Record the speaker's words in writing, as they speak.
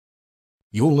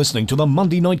You're listening to the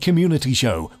Monday Night Community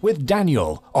Show with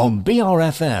Daniel on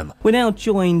BRFM. We're now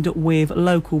joined with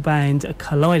local band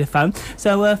Kaleidophone.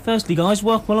 So firstly, guys,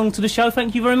 welcome along to the show.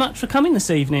 Thank you very much for coming this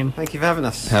evening. Thank you for having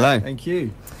us. Hello. Thank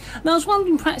you. Now, I was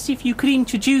wondering perhaps if you could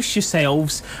introduce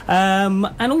yourselves and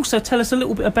also tell us a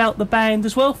little bit about the band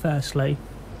as well, firstly.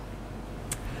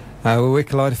 Well, we're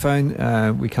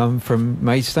Kaleidophone. We come from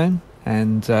Maidstone,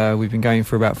 and we've been going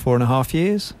for about 4.5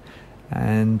 years.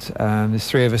 And there's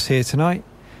three of us here tonight.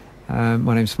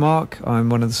 My name's Mark. I'm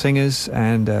one of the singers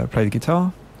and play the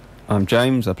guitar. I'm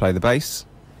James. I play the bass.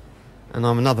 And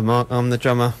I'm another Mark. I'm the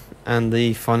drummer and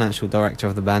the financial director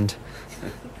of the band.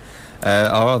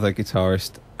 Our other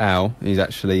guitarist, Al, he's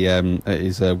actually at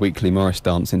his weekly Morris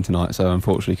dancing tonight, so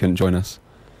unfortunately couldn't join us.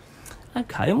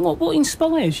 Okay, and what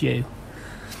inspires you?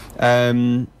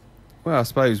 Well, I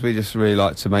suppose we just really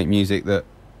like to make music that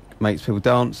makes people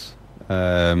dance.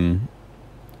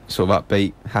 Sort of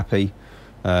upbeat, happy,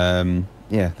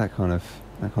 that kind of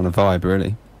vibe,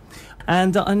 really.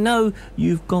 And I know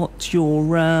you've got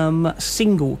your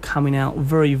single coming out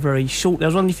very, very shortly. I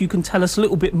was wondering if you can tell us a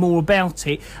little bit more about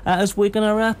it as we're going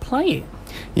to play it.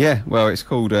 Yeah, well, it's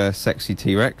called Sexy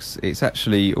T-Rex. It's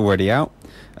actually already out.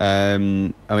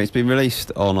 It's been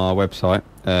released on our website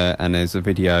and there's a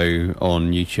video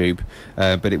on YouTube,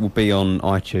 but it will be on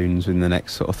iTunes in the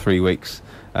next sort of 3 weeks.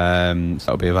 So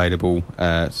it'll be available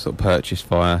sort of purchased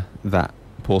via that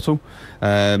portal.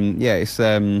 It's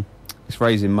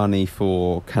raising money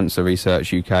for Cancer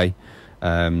Research UK.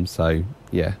 So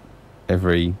yeah,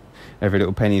 every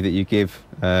little penny that you give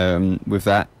with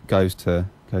that goes to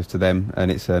them,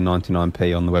 and it's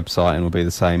 99p on the website, and will be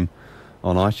the same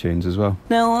on iTunes as well.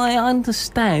 Now, I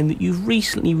understand that you've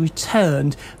recently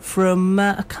returned from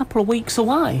a couple of weeks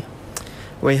away.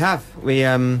 We have. We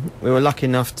were lucky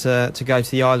enough to go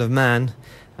to the Isle of Man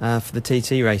for the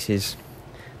TT races.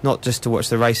 Not just to watch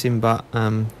the racing, but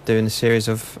doing a series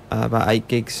of about 8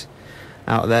 gigs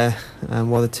out there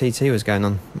while the TT was going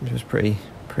on, which was pretty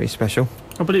special.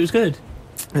 Oh, but it was good.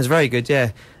 It was very good,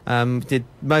 yeah. Did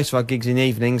most of our gigs in the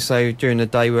evening, so during the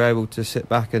day we were able to sit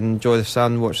back and enjoy the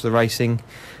sun, watch the racing,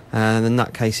 and the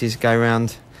nutcases go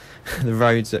around the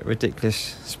roads at ridiculous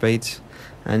speeds,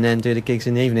 and then do the gigs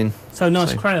in the evening. So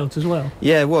nice crowds as well.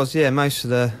 Yeah, it was. Yeah,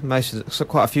 so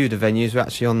quite a few of the venues were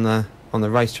actually on the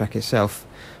racetrack itself.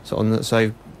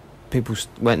 So people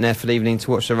went there for the evening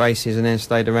to watch the races and then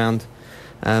stayed around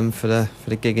for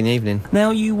the gig in the evening. Now,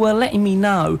 you were letting me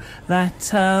know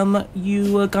that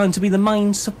you were going to be the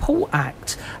main support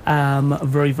act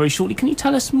very, very shortly. Can you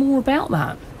tell us more about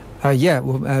that?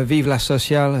 Vive la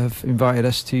Sociale have invited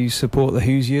us to support the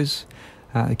Hoosiers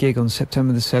at a gig on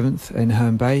September the 7th in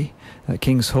Herne Bay at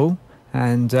King's Hall,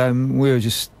 and we were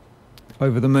just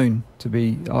over the moon to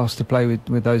be asked to play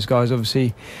with those guys.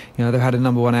 Obviously, you know, they've had a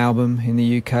 #1 album in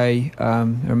the UK.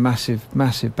 They're a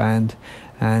massive band,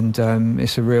 and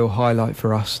it's a real highlight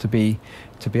for us to be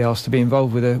asked to be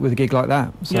involved with a gig like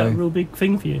that. So, yeah, a real big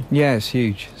thing for you. Yeah, it's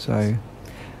huge. So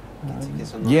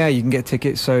you can get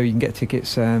tickets. So you can get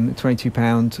tickets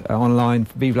 £22 online.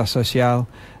 Vive la Sociale.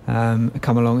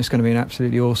 Come along. It's going to be an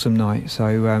absolutely awesome night.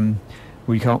 So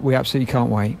we absolutely can't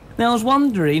wait. Now, I was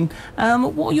wondering,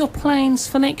 what are your plans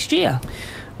for next year?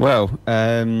 Well,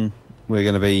 we're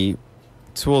going to be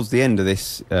towards the end of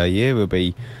this year. We'll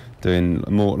be doing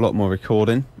a lot more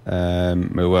recording.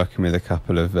 We're working with a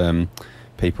couple of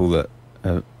people that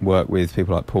work with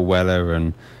people like Paul Weller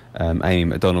and Amy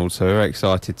MacDonald. So we're very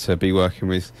excited to be working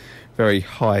with very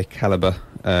high calibre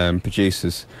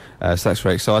producers. So that's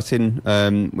very exciting.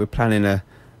 We're planning a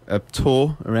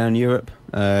tour around Europe.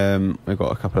 We've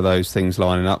got a couple of those things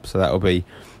lining up, so that will be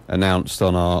announced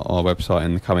on our website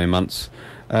in the coming months.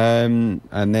 And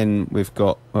then we've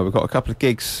got a couple of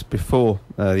gigs before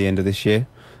the end of this year.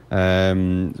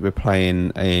 We're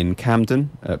playing in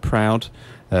Camden at Proud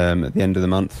at the end of the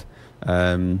month.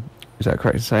 Is that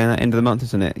correct to say that? End of the month,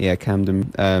 isn't it? Yeah,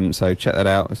 Camden. So check that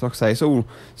out. It's like I say, it's all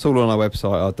on our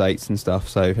website, our dates and stuff.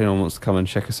 So if anyone wants to come and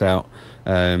check us out,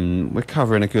 we're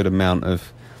covering a good amount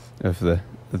of the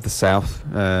south.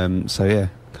 So yeah,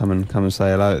 come and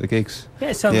say hello at the gigs. Yeah,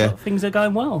 it sounds like things are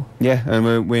going well. Yeah, and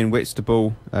we're in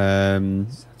Whitstable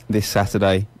this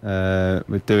Saturday.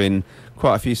 We're doing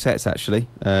quite a few sets actually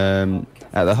at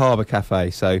the Harbour Cafe.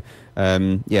 So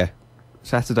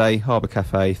Saturday, Harbour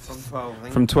Cafe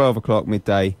from 12 o'clock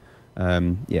midday.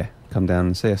 Come down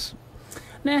and see us.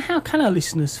 Now, how can our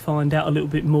listeners find out a little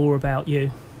bit more about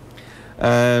you?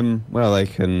 Well, they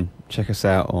can check us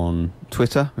out on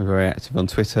Twitter. We're very active on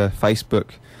Twitter,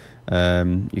 Facebook.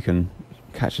 You can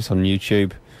catch us on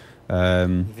YouTube.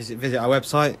 Visit our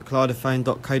website,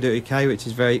 kaleidophone.co.uk, which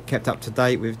is very kept up to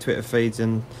date with Twitter feeds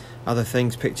and other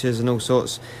things, pictures and all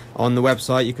sorts. On the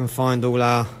website you can find all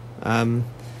our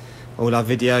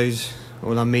videos,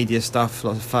 all our media stuff,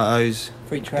 lots of photos.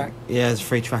 Free track. Yeah, there's a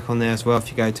free track on there as well if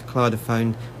you go to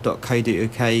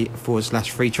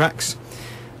kaleidophone.co.uk/free tracks.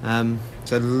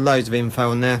 So loads of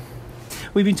info on there.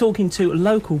 We've been talking to a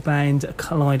local band,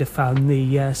 Kaleidophone,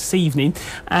 this evening,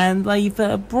 and they've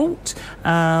brought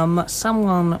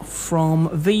someone from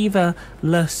Viva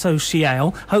La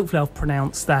Sociale. Hopefully I've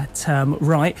pronounced that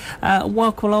right.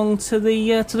 Welcome along to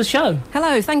the show.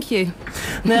 Hello, thank you.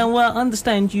 Now, I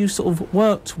understand you sort of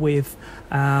worked with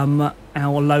our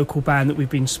local band that we've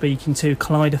been speaking to,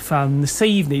 Kaleidophone, this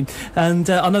evening, and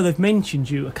I know they've mentioned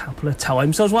you a couple of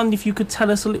times, so I was wondering if you could tell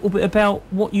us a little bit about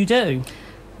what you do.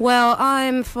 Well,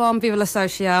 I'm from Viva La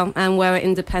Sociale, and we're an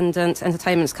independent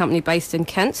entertainment company based in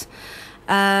Kent.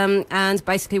 And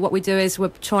basically what we do is we're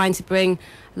trying to bring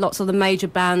lots of the major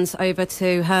bands over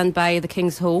to Herne Bay, the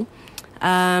King's Hall,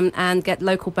 and get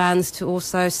local bands to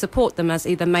also support them as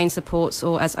either main supports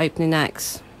or as opening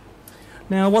acts.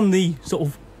 Now, one of the sort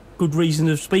of good reasons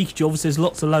of speaking to you, obviously there's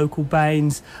lots of local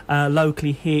bands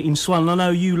locally here in Swan. I know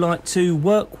you like to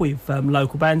work with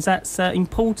local bands. That's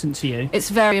important to you. It's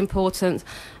very important.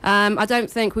 I don't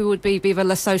think we would be Viva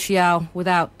La Sociale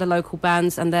without the local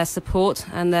bands and their support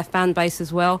and their fan base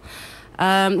as well.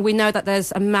 We know that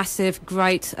there's a massive,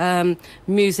 great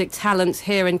music talent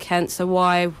here in Kent, so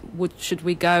why should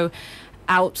we go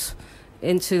out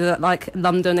into like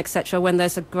London, etc., when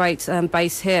there's a great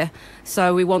base here?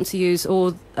 So we want to use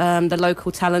all the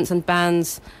local talents and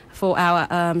bands for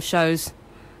our shows.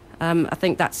 I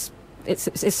think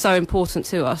it's so important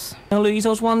to us. Now, Louise, I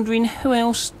was wondering, who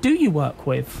else do you work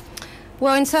with?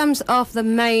 Well, in terms of the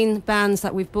main bands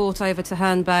that we've brought over to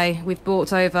Herne Bay, we've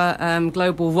brought over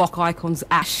global rock icons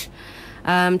Ash,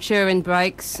 Turin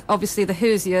Breaks, obviously the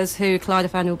Hoosiers, who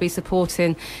Kaleidophone will be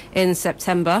supporting in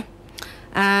September.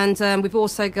 And we've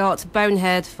also got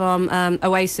Bonehead from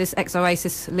Oasis,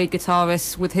 ex-Oasis lead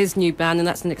guitarist, with his new band, and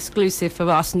that's an exclusive for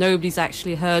us. Nobody's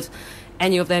actually heard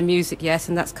any of their music yet,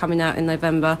 and that's coming out in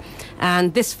November.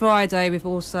 And this Friday we've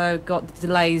also got the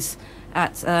Delays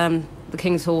at the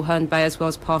King's Hall, Herne Bay, as well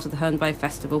as part of the Herne Bay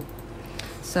Festival.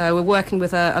 So we're working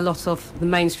with a lot of the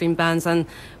mainstream bands, and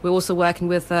we're also working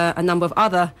with a number of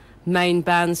other main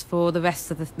bands for the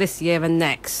rest of this year and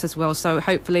next as well. So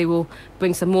hopefully we'll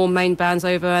bring some more main bands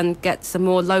over and get some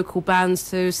more local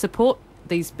bands to support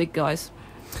these big guys.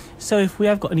 So if we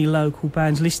have got any local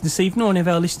bands listening this evening, or any of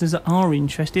our listeners that are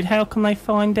interested, how can they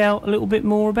find out a little bit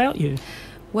more about you?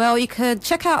 Well, you could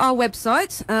check out our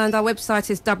website, and our website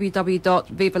is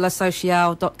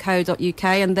www.vivalasociale.co.uk,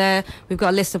 and there we've got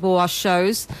a list of all our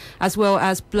shows, as well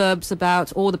as blurbs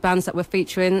about all the bands that we're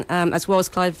featuring, as well as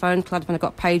Kaleidophone. Kaleidophone have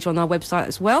got a page on our website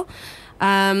as well.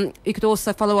 You could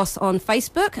also follow us on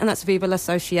Facebook, and that's Viva La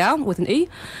Sociale with an E,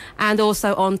 and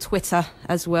also on Twitter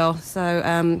as well.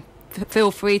 So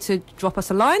feel free to drop us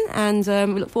a line, and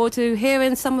we look forward to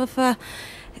hearing some of the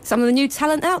new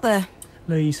talent out there.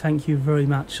 Louise, thank you very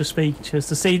much for speaking to us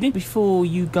this evening. Before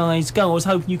you guys go, I was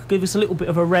hoping you could give us a little bit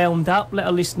of a round-up, let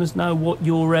our listeners know what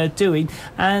you're doing,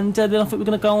 and then I think we're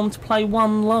going to go on to play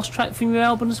one last track from your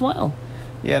album as well.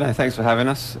 Yeah, no, thanks for having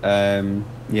us. We're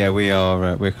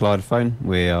Kaleidophone.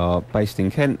 We are based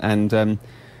in Kent, and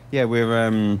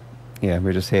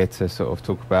we're just here to sort of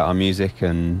talk about our music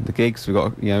and the gigs. We've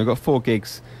got 4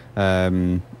 gigs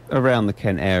around the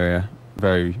Kent area.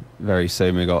 Very, very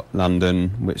soon. We've got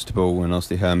London, Whitstable, and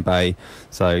obviously Herne Bay.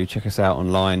 So check us out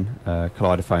online,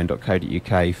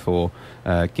 kaleidophone.co.uk for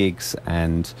gigs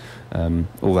and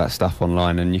all that stuff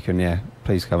online. And you can,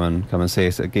 please come and see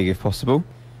us at a gig if possible.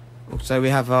 So we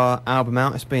have our album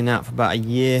out. It's been out for about a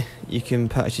year. You can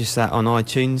purchase that on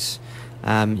iTunes.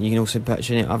 You can also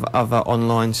purchase it at other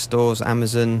online stores,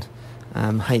 Amazon,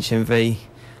 HMV,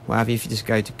 whatever. If you just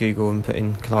go to Google and put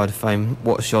in Kaleidophone,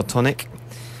 what's your tonic?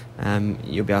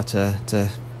 You'll be able to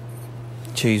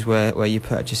choose where you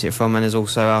purchase it from. And there's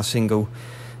also our single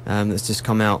that's just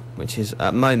come out, which is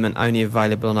at the moment only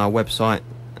available on our website,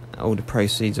 all the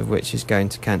proceeds of which is going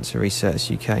to Cancer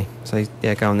Research UK. So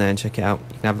go on there and check it out.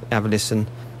 You can have a listen.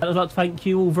 I'd like to thank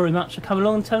you all very much for coming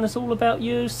along and telling us all about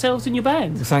yourselves and your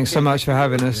band. Thanks so much for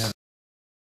having us.